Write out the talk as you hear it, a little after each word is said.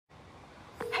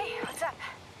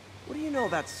What do you know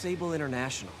about Sable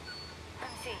International?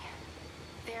 Let's see.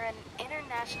 They're an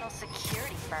international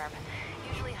security firm,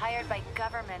 usually hired by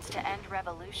governments to end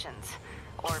revolutions.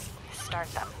 Or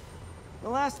start them. The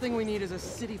last thing we need is a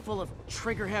city full of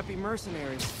trigger-happy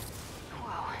mercenaries.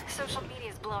 Whoa, social media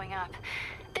is blowing up.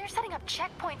 They're setting up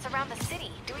checkpoints around the city,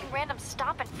 doing random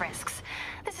stop and frisks.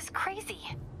 This is crazy.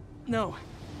 No,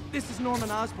 this is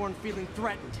Norman Osborn feeling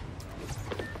threatened.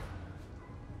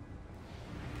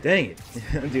 Dang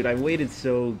it. Dude, I waited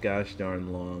so gosh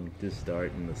darn long to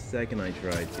start, and the second I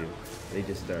tried to, they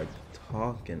just started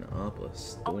talking up a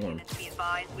storm.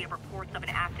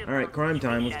 Alright, crime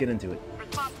time. Let's get into it.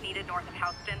 Response needed north of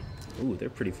Houston. Ooh, they're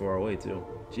pretty far away, too.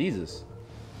 Jesus.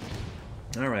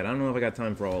 Alright, I don't know if I got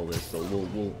time for all of this, but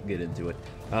we'll get into it.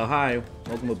 Hi.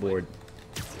 Welcome aboard.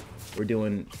 We're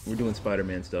doing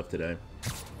Spider-Man stuff today.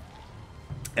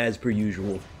 As per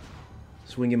usual.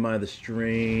 Swinging by the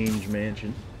strange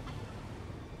mansion.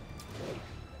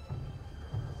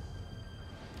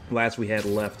 Last we had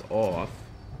left off,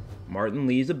 Martin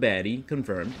Lee's a baddie,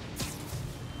 confirmed.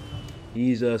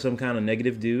 He's some kind of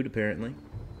negative dude, apparently.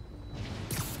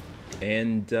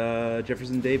 And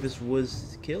Jefferson Davis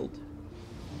was killed.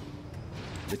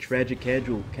 The tragic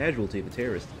casualty of a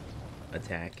terrorist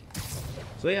attack.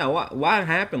 So yeah, a lot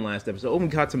happened last episode. Oh, we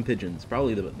caught some pigeons.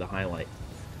 Probably the highlight,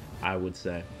 I would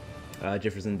say.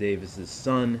 Jefferson Davis's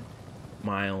son,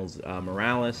 Miles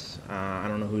Morales. I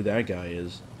don't know who that guy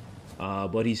is.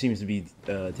 But he seems to be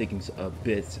taking a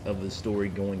bit of the story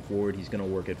going forward. He's going to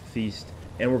work at Feast.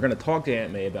 And we're going to talk to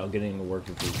Aunt May about getting to work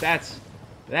at Feast.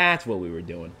 That's what we were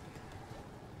doing.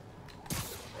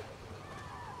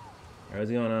 Alright, what's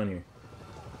going on here?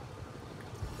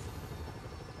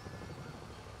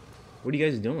 What are you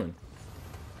guys doing?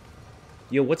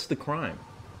 Yo, what's the crime?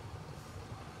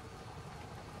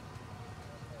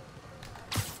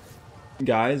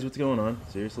 Guys, what's going on?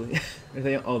 Seriously?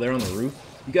 They're on the roof?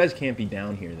 You guys can't be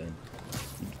down here then.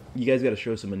 You guys gotta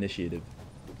show some initiative.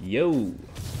 Yo! Ooh,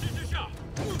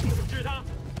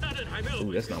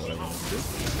 that's not what I wanted to do.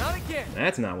 Not again.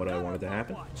 That's not what I wanted to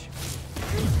happen.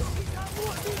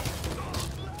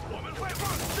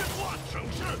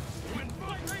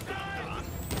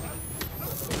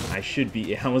 I should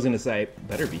be. I was gonna say, I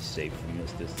better be safe from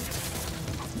this distance.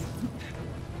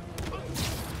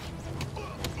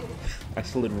 I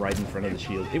slid right in front of the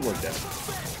shield. It worked out.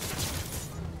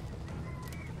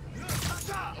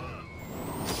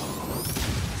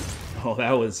 Oh,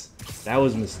 that was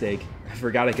a mistake. I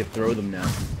forgot I could throw them now.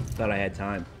 Thought I had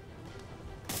time.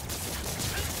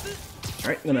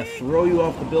 Alright, I'm gonna throw you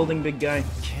off the building, big guy.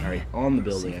 Alright, on the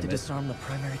building, To disarm the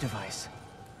primary device.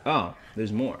 Oh,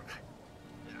 there's more.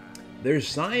 There's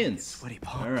science! Sweaty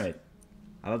palms. Alright.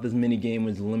 I thought this mini game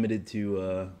was limited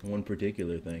to one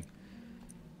particular thing.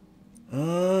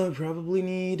 Probably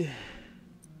need...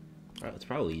 Alright, it's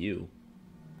probably you.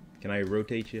 Can I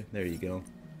rotate you? There you go.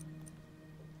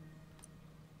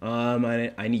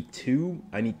 I need two.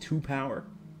 I need 2 power.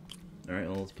 Alright,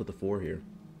 well, let's put the 4 here.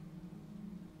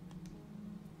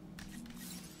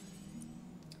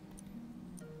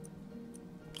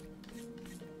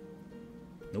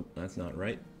 Nope, that's not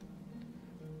right.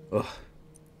 Ugh.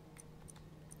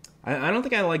 I don't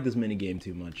think I like this minigame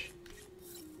too much.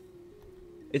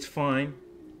 It's fine,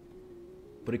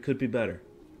 but it could be better.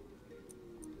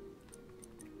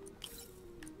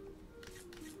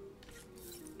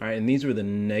 Alright, and these were the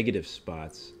negative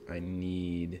spots. I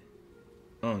need...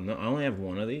 Oh, no, I only have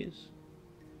one of these?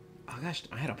 Oh, gosh,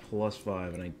 I had a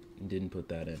 +5 and I didn't put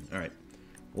that in. Alright,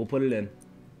 we'll put it in.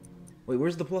 Wait,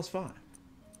 where's the +5?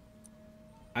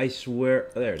 I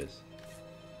swear... Oh, there it is.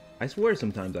 I swear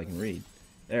sometimes I can read.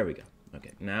 There we go.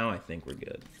 Okay, now I think we're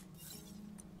good.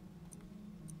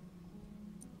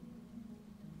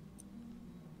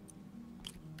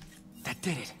 That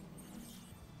did it.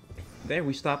 There,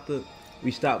 we stopped the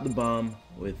bomb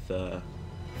with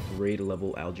grade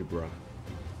level algebra.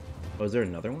 Oh, is there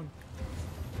another one?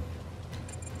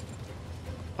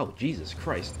 Oh, Jesus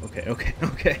Christ.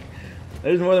 Okay.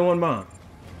 There's more than one bomb.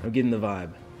 I'm getting the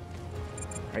vibe.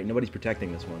 Alright, nobody's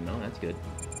protecting this one. No, that's good.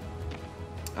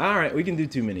 Alright, we can do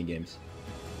 2 mini games.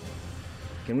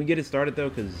 Can we get it started though?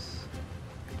 Because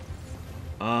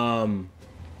oh,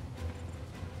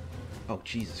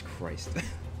 Jesus Christ.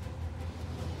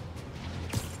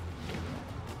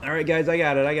 Alright, guys, I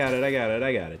got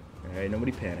it. Alright,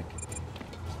 nobody panic.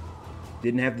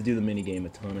 Didn't have to do the mini game a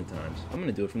ton of times. I'm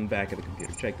gonna do it from the back of the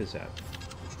computer. Check this out.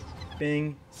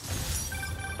 Bing.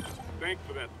 Thanks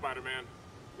for that, Spider-Man.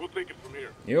 We'll take it from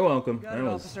here. You're welcome. Got That it,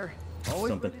 was officer.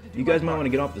 something. You guys might want to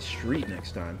get off the street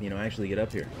next time. You know, actually get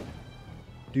up here.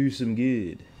 Do some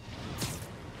good.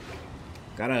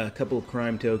 Got a couple of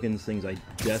crime tokens, things I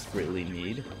desperately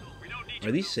need.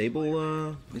 Are these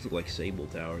Sable, these look like Sable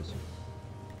towers.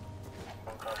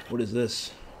 What is this?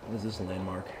 What is this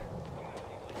landmark?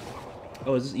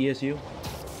 Oh, is this ESU?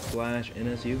 Slash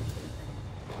NSU?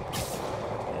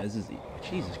 Yeah, this is...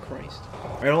 Jesus Christ.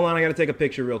 Alright, hold on, I gotta take a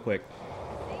picture real quick.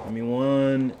 Give me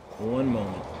one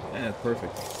moment. Yeah, that's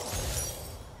perfect.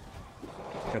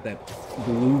 Got that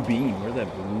blue beam. Where's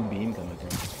that blue beam coming from?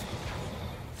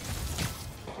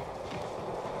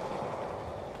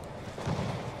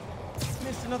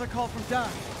 Missed another call from Doc.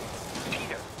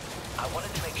 Peter, I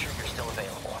wanted to make sure you're still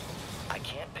available. I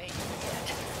can't pay you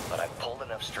yet, but I've pulled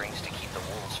enough strings to keep the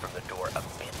wolves from the door a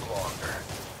bit longer.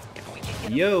 If we can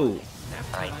get Yo!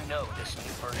 I know this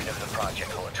new version of the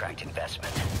project will attract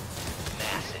investment.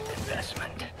 Massive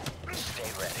investment.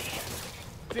 Stay ready.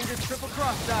 Fingers triple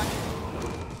crossed, Doc.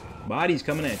 Body's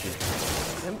coming at you.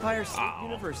 Empire State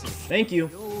University. Thank you.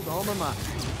 The old alma mater.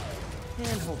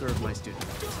 Handholder of my student.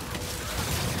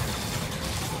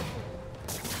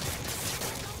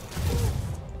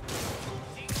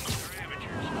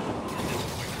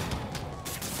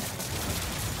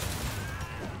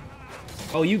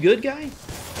 Oh, you good, guy?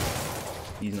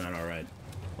 He's not alright.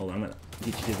 Hold on, I'm gonna get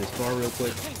you to this car real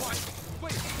quick.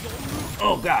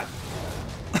 Oh, God.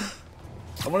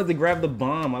 I wanted to grab the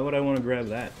bomb. Why would I want to grab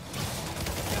that?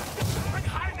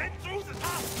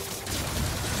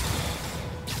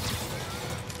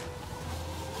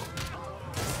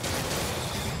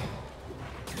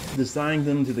 Does tying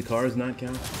them to the cars not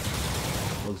count?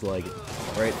 Looks like it.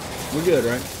 Alright, we're good,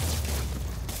 right?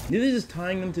 Neither is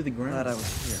tying them to the ground. Glad I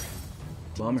was here.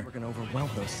 Bummer. We're gonna overwhelm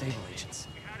those Sable agents.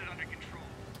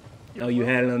 Oh, you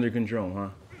had it under control, huh?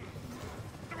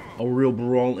 A real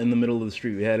brawl in the middle of the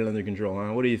street. We had it under control,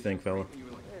 huh? What do you think, fella?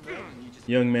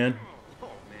 Young man.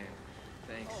 Oh man,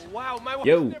 thanks. Oh, wow, my wife's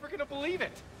Yo. never gonna believe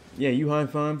it. Yeah, you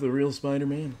high-five the real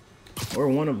Spider-Man. Or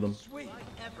one of them.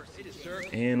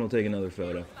 And we'll take another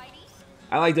photo.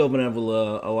 I like to open up with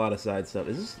a lot of side stuff.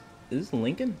 Is this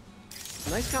Lincoln?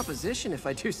 Nice composition, if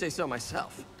I do say so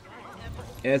myself.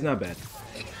 Yeah, it's not bad.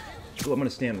 Cool, I'm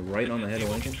gonna stand right on the head of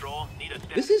Lincoln.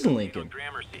 This is Lincoln.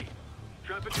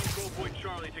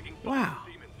 Wow.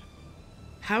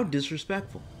 How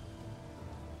disrespectful.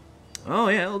 Oh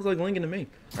yeah, it looks like Lincoln to me.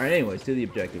 Alright, anyways, to the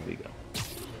objective we go.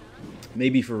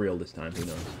 Maybe for real this time, who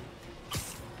knows.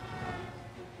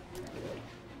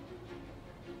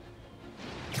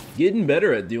 Getting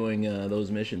better at doing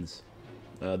those missions.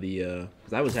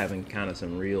 Because I was having kind of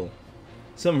some real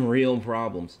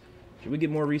problems. Should we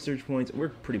get more research points? We're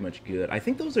pretty much good. I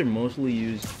think those are mostly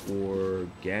used for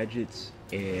gadgets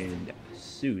and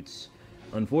suits.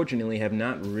 Unfortunately, have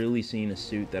not really seen a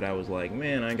suit that I was like,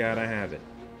 man, I gotta have it.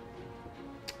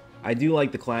 I do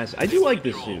like the class. I do like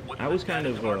this suit. I was kind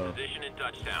of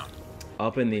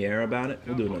up in the air about it.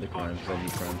 We'll do another crime because I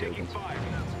need crime tokens.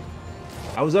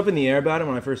 I was up in the air about it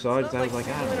when I first saw it because I was like,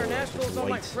 I don't know. International's on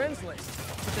my friends list,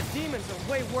 but the demons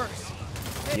are way worse.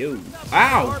 Yo.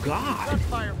 Ow, God.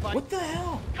 What the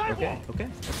hell? Okay, okay.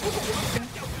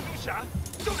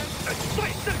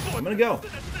 I'm gonna go.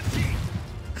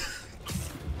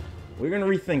 We're gonna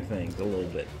rethink things a little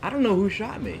bit. I don't know who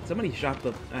shot me. Somebody shot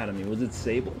the out of me. Was it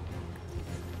Sable?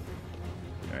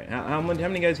 Alright, how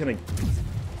many guys can I...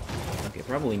 Okay,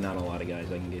 probably not a lot of guys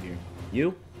I can get here.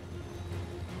 You?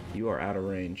 You are out of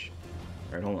range.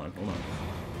 Alright, hold on.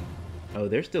 Oh,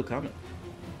 they're still coming.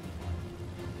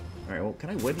 Alright, well, can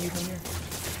I web you from here?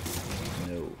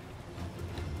 No.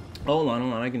 Hold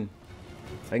on, I can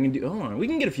do, hold on, we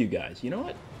can get a few guys. You know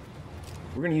what?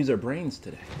 We're gonna use our brains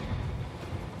today.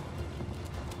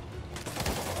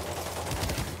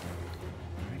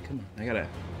 Alright, come on. I gotta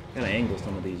angle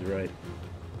some of these right.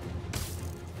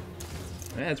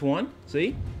 That's one.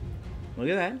 See? Look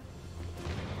at that.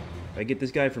 If I get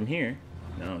this guy from here...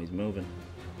 No, he's moving.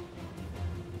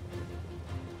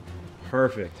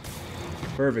 Perfect.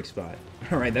 Perfect spot.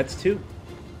 Alright, that's two.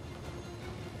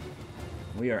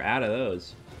 We are out of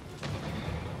those.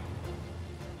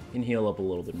 Can heal up a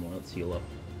little bit more. Let's heal up.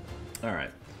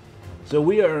 Alright. So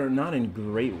we are not in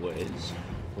great ways.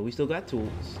 But we still got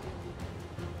tools.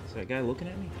 Is that guy looking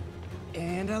at me?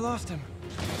 And I lost him.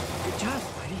 Good job,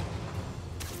 Spidey.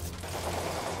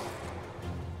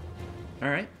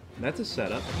 Alright. That's a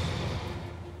setup.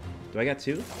 Do I got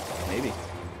two? Maybe.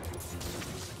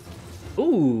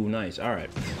 Ooh, nice. Alright.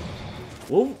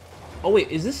 Whoa. Oh, wait.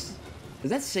 Is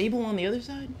that Sable on the other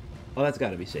side? Oh, that's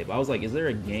gotta be Sable. I was like, is there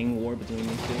a gang war between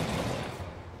these two?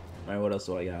 Alright, what else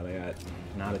do I got? I got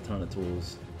not a ton of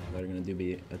tools that are gonna do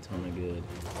me a ton of good.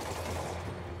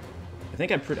 I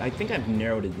think I've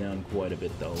narrowed it down quite a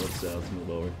bit, though. Let's move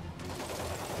over.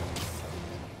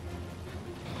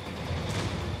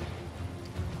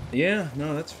 Yeah,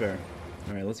 no, that's fair.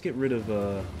 All right, let's get rid of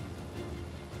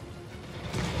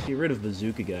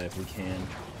Bazooka Guy if we can.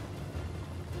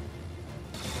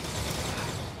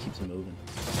 Keeps moving.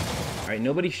 All right,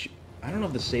 nobody. I don't know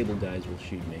if the Sable guys will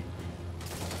shoot me.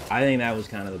 I think that was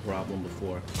kind of the problem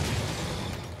before.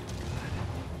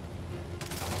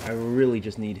 I really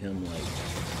just need him, like...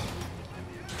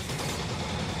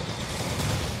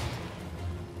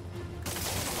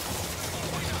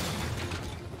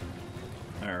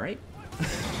 Alright.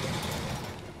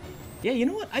 Yeah, you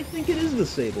know what? I think it is the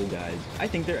Sable guys. I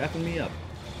think they're effing me up.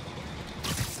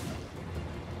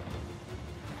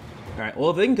 Alright, well,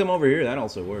 if they can come over here, that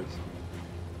also works.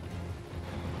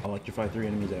 Electrify 3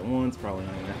 enemies at once. Probably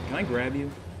not gonna... Can I grab you?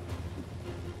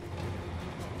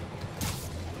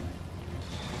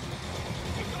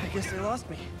 I guess they lost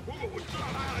me.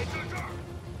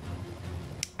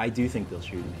 I do think they'll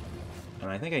shoot me. And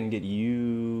I think I can get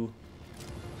you...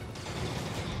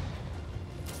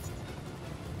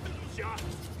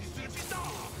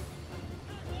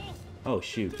 Oh,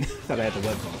 shoot. I thought I had the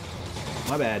web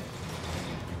phone. My bad.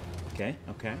 Okay,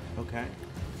 okay, okay.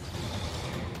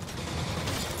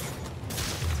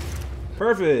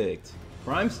 Perfect!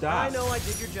 Prime stop. I know I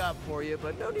did your job for you,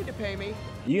 but no need to pay me.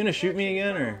 You gonna shoot me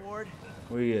again, or?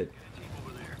 We're good.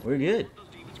 We're good.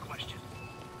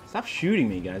 Stop shooting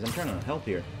me, guys. I'm trying to help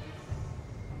here.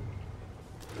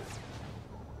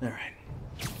 Alright.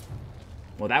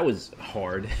 Well, that was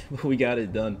hard, but we got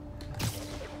it done.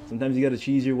 Sometimes you gotta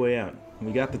cheese your way out.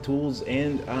 We got the tools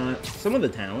and some of the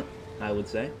talent, I would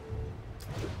say.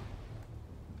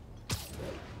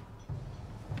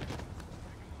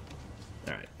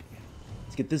 Alright.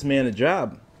 Let's get this man a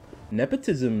job.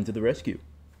 Nepotism to the rescue.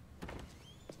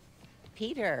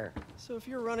 Peter. So if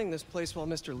you're running this place while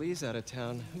Mr. Lee's out of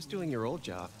town, who's doing your old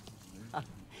job?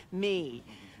 Me.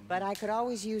 But I could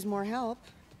always use more help.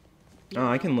 Oh,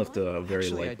 I can lift a very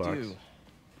Actually, light I box. do.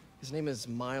 His name is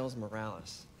Miles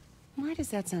Morales. Why does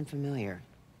that sound familiar?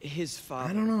 His father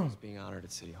I don't know. was being honored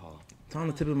at City Hall. It's on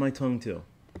the tip of my tongue, too.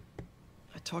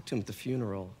 I talked to him at the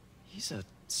funeral. He's a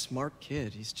smart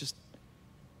kid. He's just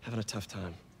having a tough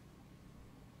time.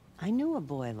 I knew a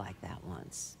boy like that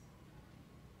once.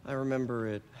 I remember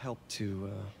it helped to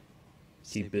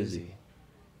stay Keep busy.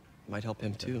 Might help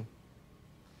him too.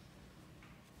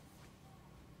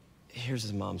 Here's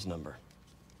his mom's number.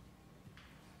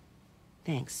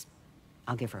 Thanks.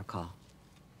 I'll give her a call.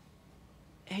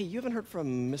 Hey, you haven't heard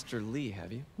from Mr. Lee,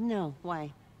 have you? No,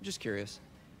 why? Just curious.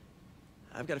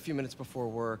 I've got a few minutes before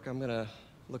work. I'm gonna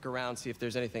look around, see if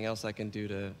there's anything else I can do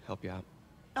to help you out.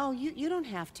 Oh, you don't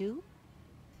have to.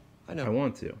 I know. I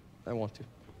want to. I want to.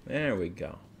 There we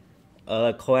go.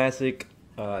 Classic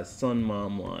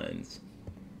son-mom lines.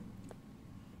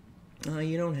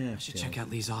 You don't have I to. should check out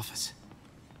Lee's office.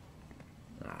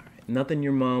 Alright. Nothing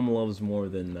your mom loves more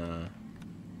than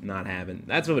not having.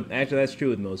 That's what. Actually, that's true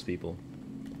with most people.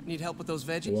 Need help with those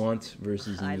veggies? Want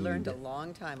versus need. I learned a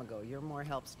long time ago you're more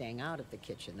help staying out of the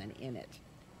kitchen than in it.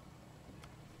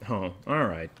 Oh,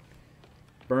 alright.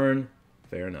 Burn.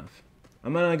 Fair enough.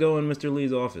 I'm gonna go in Mr.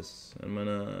 Lee's office. I'm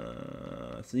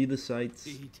gonna see the sights.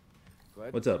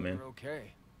 What's up, man?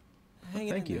 Okay.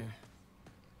 Thank you.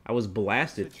 I was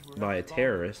blasted by a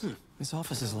terrorist. This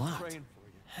office is locked.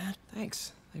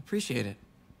 Thanks. I appreciate it.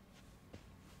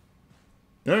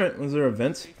 Alright, was there a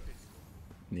vent?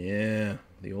 Yeah,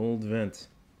 the old vent.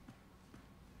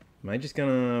 Am I just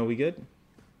gonna... we good?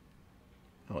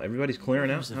 Oh, everybody's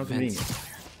clearing out? How convenient.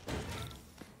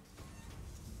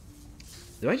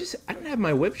 Do I just... I don't have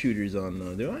my web shooters on,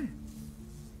 though, do I?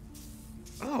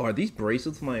 Oh, are these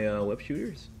bracelets my web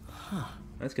shooters? Huh.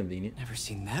 That's convenient. Never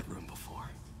seen that room before.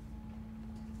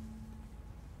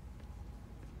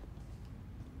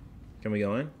 Can we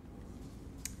go in?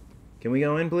 Can we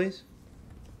go in, please?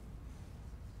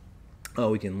 Oh,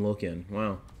 we can look in.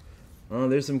 Wow. Oh,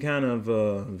 there's some kind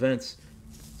of vents.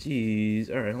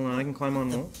 Jeez. Alright, hold on. I can climb on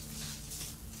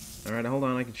walls. Alright, hold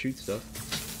on. I can shoot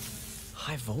stuff.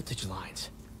 High voltage lines.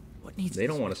 What needs They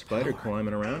don't this want a much spider power?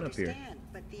 climbing around up here. I understand,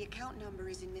 but the account number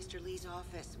is in Mr. Lee's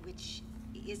office, which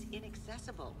is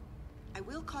inaccessible. I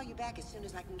will call you back as soon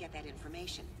as I can get that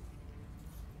information.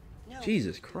 No,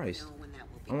 Jesus I don't Christ. know when that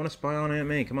will be. I want to spy on Aunt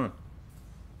May. Come on.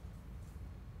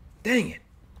 Dang it.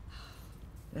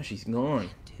 Now she's gone.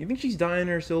 You think she's dyeing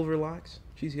her silver locks?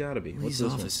 She's got to be. What's Lee's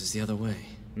this office one? is the other way.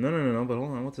 No, but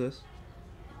hold on. What's this?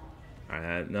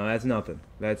 Alright, no, that's nothing.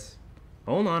 That's...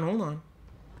 Hold on. Hold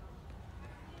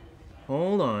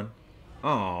on.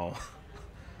 Oh.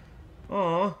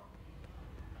 Oh.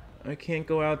 I can't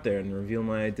go out there and reveal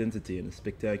my identity in a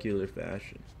spectacular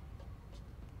fashion.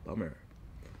 Bummer.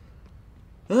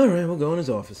 Alright, we'll go in his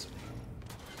office.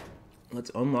 Let's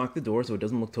unlock the door so it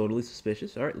doesn't look totally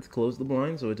suspicious. Alright, let's close the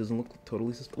blind so it doesn't look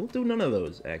totally suspicious. We'll do none of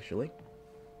those, actually.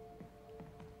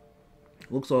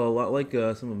 Looks a lot like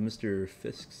some of Mr.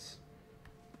 Fisk's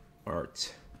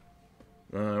art.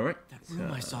 Alright. That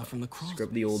room I saw from the crawl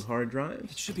Scrub the old hard It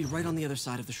drives. should be right on the other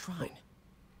side of the shrine.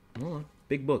 Hold on.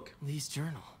 Big book. Lee's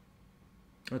journal.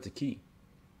 That's a key.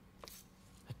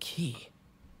 A key.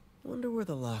 Wonder where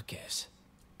the lock is.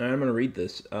 I'm going to read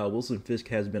this. Wilson Fisk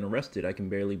has been arrested. I can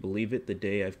barely believe it. The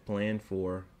day I've planned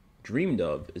for, dreamed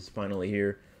of, is finally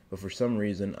here. But for some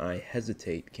reason, I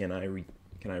hesitate. Can I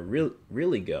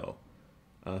really go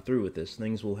through with this?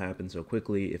 Things will happen so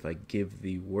quickly if I give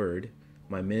the word.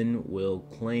 My men will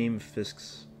claim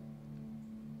Fisk's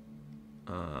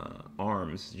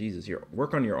arms. Jesus,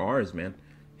 work on your R's, man.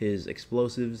 His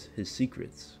explosives, his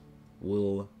secrets.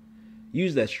 Will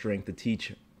use that strength to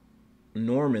teach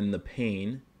Norman the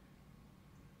pain,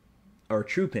 or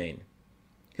true pain.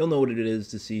 He'll know what it is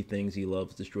to see things he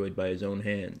loves destroyed by his own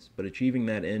hands, but achieving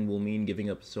that end will mean giving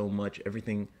up so much.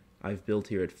 Everything I've built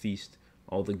here at Feast,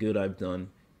 all the good I've done,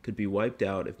 could be wiped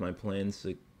out if my plan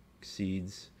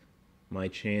succeeds. My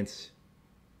chance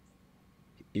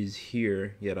is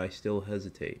here, yet I still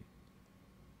hesitate.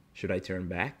 Should I turn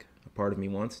back? A part of me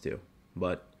wants to,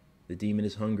 but the demon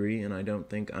is hungry, and I don't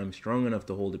think I'm strong enough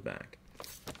to hold it back.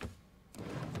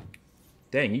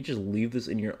 Dang, you just leave this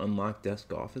in your unlocked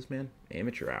desk office, man?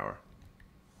 Amateur hour.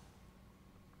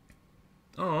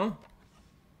 Aw.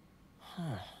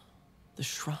 Huh. The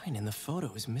shrine in the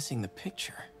photo is missing the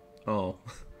picture. Oh.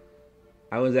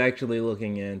 I was actually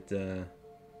looking at,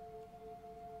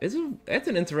 that's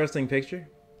an interesting picture.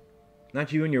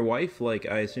 Not you and your wife, like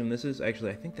I assume this is.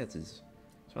 Actually, I think it's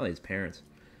probably his parents.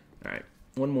 Alright,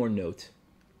 one more note.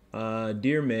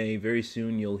 Dear May, very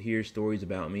soon you'll hear stories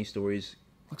about me, stories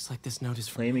Looks like this note is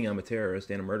from... claiming I'm a terrorist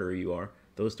and a murderer. You are.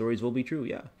 Those stories will be true.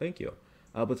 Yeah, thank you.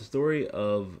 But the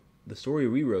story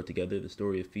we wrote together, the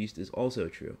story of Feast, is also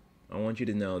true. I want you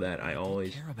to know that I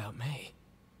always care about May.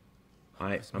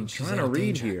 I'm trying to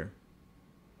read here.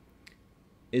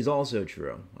 Is also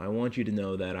true. I want you to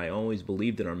know that I always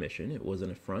believed in our mission. It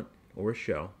wasn't a front or a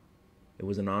show. It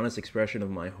was an honest expression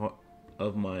of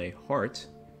my heart.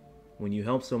 When you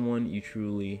help someone, you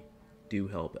truly do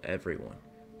help everyone.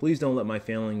 Please don't let my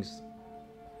failings,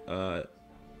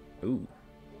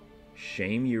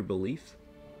 shame your belief?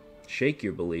 Shake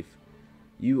your belief.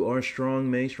 You are strong,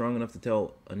 May, strong enough to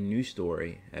tell a new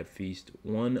story at Feast,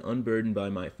 one unburdened by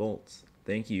my faults.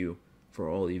 Thank you for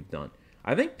all you've done.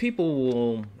 I think people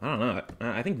will, I don't know,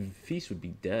 I think Feast would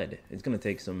be dead. It's going to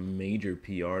take some major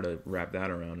PR to wrap that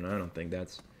around, and I don't think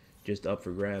that's just up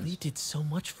for grabs. Lee did so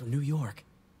much for New York.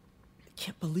 I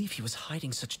can't believe he was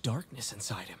hiding such darkness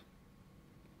inside him.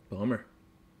 Bummer.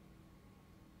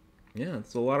 Yeah,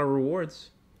 it's a lot of rewards.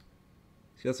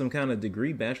 He's got some kind of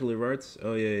degree, Bachelor of Arts.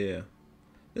 Oh, yeah.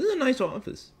 This is a nice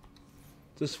office.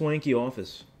 It's a swanky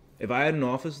office. If I had an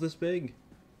office this big,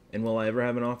 and will I ever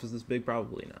have an office this big?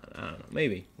 Probably not. I don't know.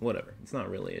 Maybe. Whatever. It's not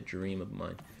really a dream of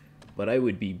mine. But I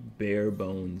would be bare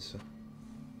bones.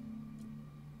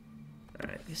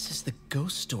 Alright. This is the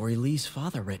ghost story Lee's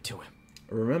father read to him.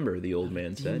 Remember, the old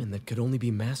man said. A demon that could only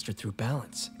be mastered through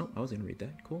balance. Oh, I was going to read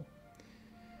that. Cool.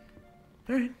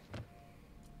 Alright.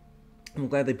 I'm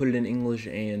glad they put it in English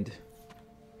and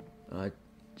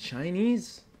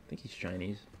Chinese? I think he's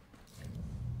Chinese.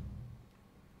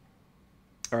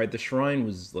 Alright, the shrine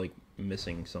was, like,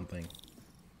 missing something.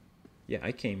 Yeah,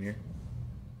 I came here.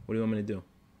 What do you want me to do?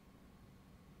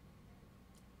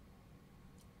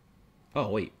 Oh,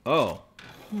 wait. Oh.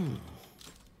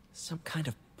 Some kind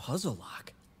of puzzle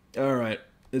lock. Alright.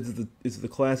 It's the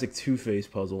classic Two-Face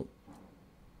puzzle.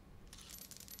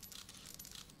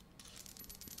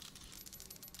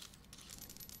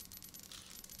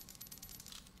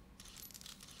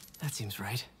 That seems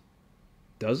right.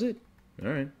 Does it?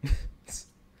 Alright.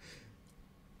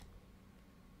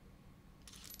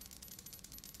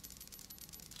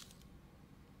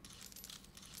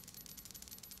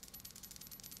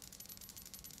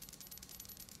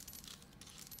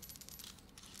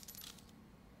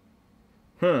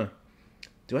 Huh.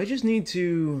 Do I just need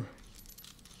to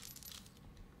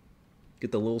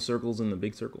get the little circles in the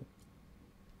big circle?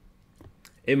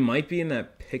 It might be in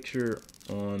that picture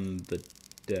on the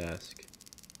desk.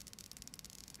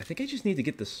 I think I just need to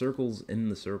get the circles in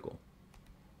the circle.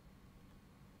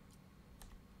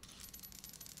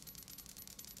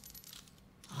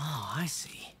 Oh, I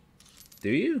see. Do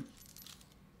you?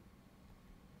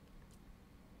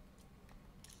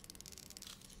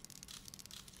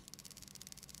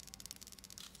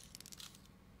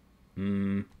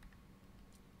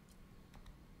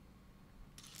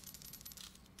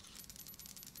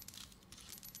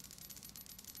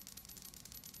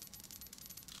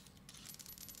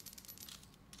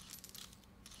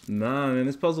 Nah, man,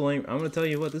 this puzzle ain't... I'm gonna tell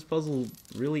you what, this puzzle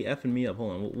really effing me up.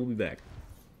 Hold on, we'll be back.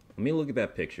 Let me look at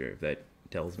that picture, if that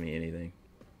tells me anything.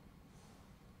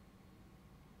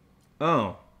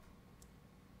 Oh.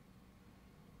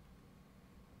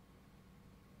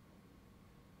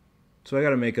 So I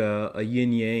gotta make a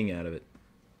yin-yang out of it.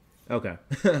 Okay.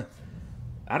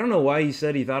 I don't know why he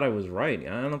said he thought I was right.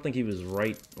 I don't think he was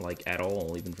right, like, at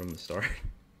all, even from the start.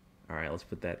 Alright, let's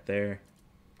put that there.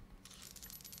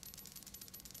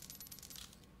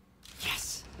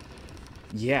 Yes.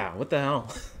 Yeah, what the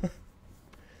hell?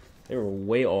 They were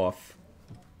way off.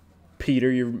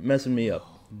 Peter, you're messing me up.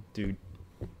 Dude.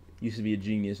 Used to be a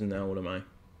genius, and now what am I?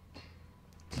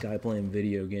 Guy playing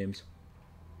video games.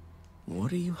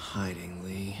 What are you hiding,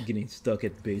 Lee? Getting stuck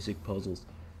at basic puzzles.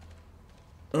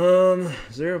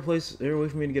 Is there a way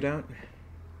for me to get out?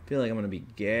 I feel like I'm gonna be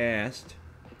gassed.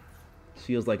 This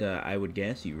feels like a I would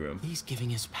gas you room. He's giving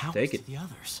his powers Take to it. the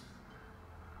others.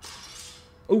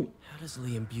 Oh, How does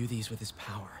Lee imbue these with his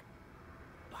power?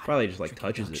 By probably just like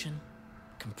touches it. introduction?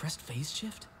 Compressed phase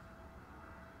shift?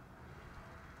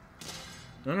 I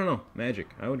don't know. Magic.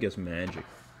 I would guess magic.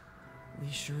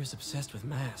 Lee sure is obsessed with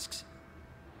masks.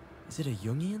 Is it a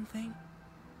Jungian thing?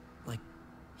 Like,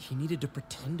 he needed to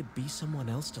pretend to be someone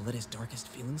else to let his darkest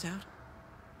feelings out?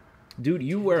 Dude,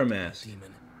 you wear a mask.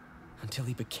 Demon. Until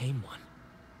he became one.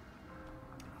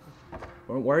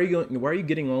 Why are you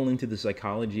getting all into the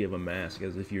psychology of a mask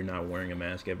as if you're not wearing a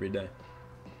mask every day?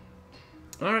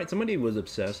 Alright, somebody was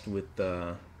obsessed with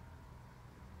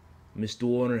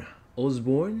Mr.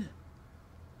 Osborn.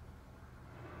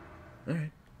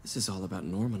 Alright. This is all about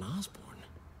Norman Osborn.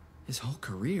 His whole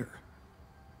career.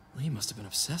 Lee must have been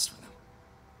obsessed with him.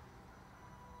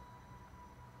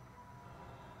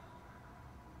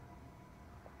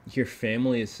 Your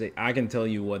family is safe. I can tell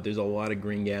you what, there's a lot of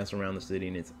green gas around the city,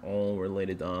 and it's all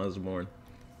related to Osborn.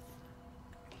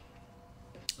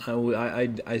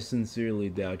 I sincerely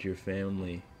doubt your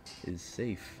family is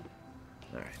safe.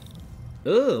 Alright.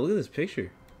 Ugh, look at this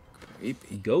picture.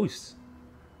 Creepy. Ghosts.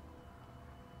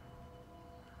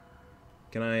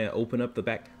 Can I open up the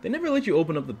back? They never let you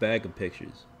open up the bag of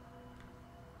pictures.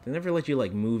 They never let you,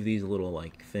 like, move these little,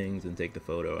 like, things and take the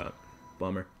photo out.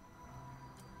 Bummer.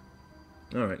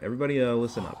 Alright, everybody,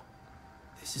 listen up.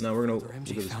 This is Now we're gonna the look MJ at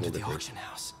the found school at the district. auction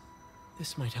house.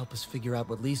 This might help us figure out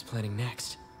what Lee's planning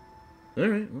next.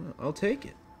 Alright, well, I'll take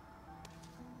it.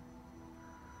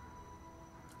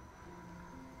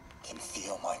 Can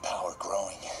feel my power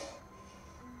growing,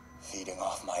 feeding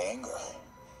off my anger.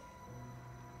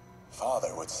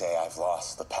 Father would say I've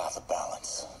lost the path of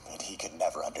balance, but he could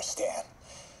never understand.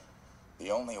 The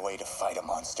only way to fight a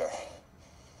monster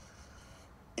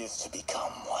is to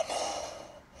become one.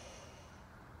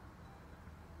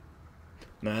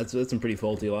 Nah, that's some pretty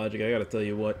faulty logic. I gotta tell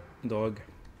you what, dog.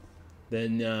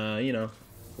 Then, you know.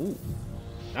 Ooh.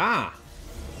 Ah!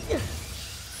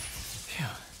 Phew.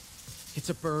 It's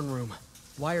a burn room,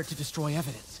 wired to destroy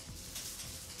evidence.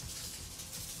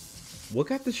 What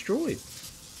got destroyed?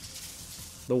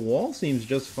 The wall seems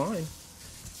just fine.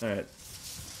 Alright.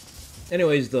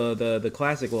 Anyways, the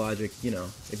classic logic, you know,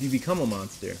 if you become a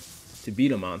monster, to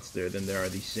beat a monster, then there are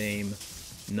the same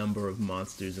number of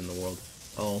monsters in the world.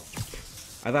 Oh.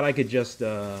 I thought I could just,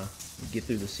 get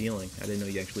through the ceiling. I didn't know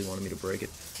you actually wanted me to break it.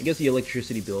 I guess the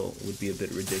electricity bill would be a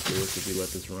bit ridiculous if we let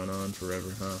this run on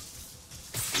forever, huh?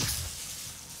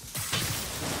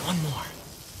 One more.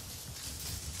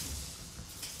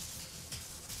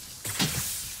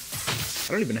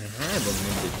 I don't even have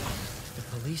unlimited The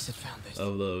police had found this.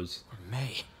 of those. Or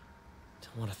may.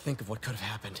 Don't want to think of what could have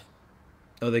happened.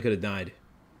 Oh, they could have died.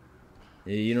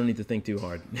 Yeah, you don't need to think too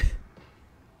hard.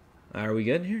 Are we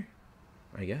good here?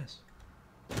 I guess.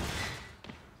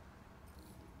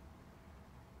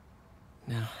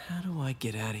 Now, how do I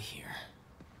get out of here?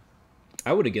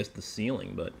 I would have guessed the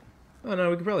ceiling, but... Oh no,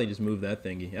 we could probably just move that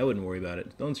thingy. I wouldn't worry about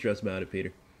it. Don't stress about it,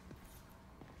 Peter.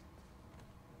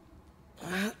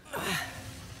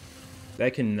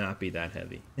 That cannot be that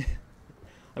heavy. I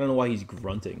don't know why he's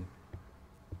grunting.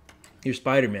 You're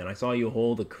Spider-Man. I saw you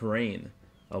hold a crane.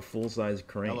 A full-size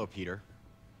crane. Hello, Peter.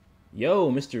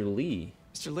 Yo, Mr. Lee.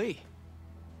 Mr. Lee.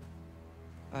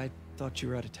 I thought you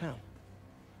were out of town.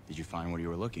 Did you find what you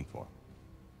were looking for?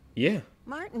 Yeah.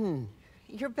 Martin,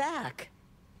 you're back.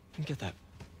 Get that.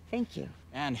 Thank you.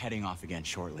 And heading off again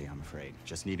shortly, I'm afraid.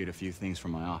 Just needed a few things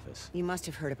from my office. You must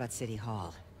have heard about City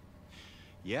Hall.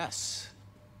 Yes.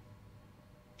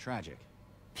 Tragic.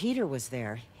 Peter was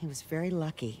there. He was very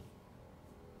lucky.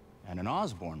 And an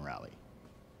Osborn rally.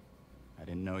 I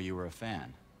didn't know you were a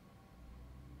fan.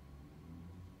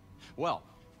 Well,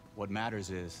 what matters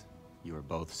is you are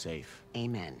both safe.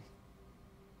 Amen.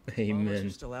 All of us Amen. are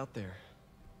still out there.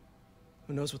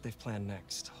 Who knows what they've planned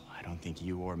next? I don't think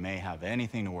you or May have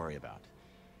anything to worry about.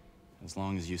 As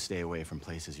long as you stay away from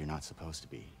places you're not supposed to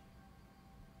be.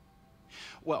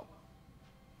 Well,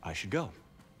 I should go.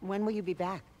 When will you be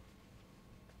back?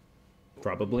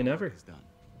 Probably never. It's done.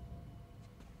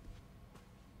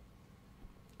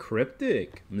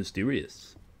 Cryptic.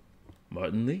 Mysterious.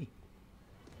 Martin Lee.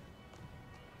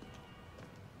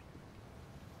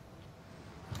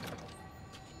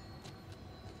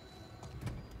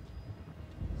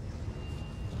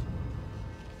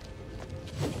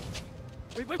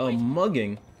 A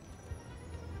mugging?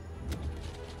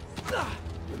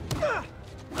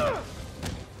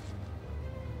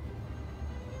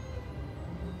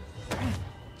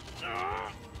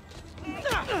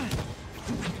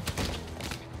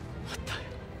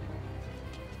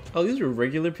 Oh, these are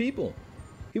regular people.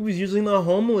 He was using the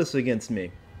homeless against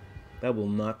me. That will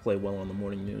not play well on the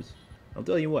morning news. I'll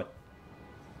tell you what.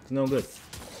 It's no good.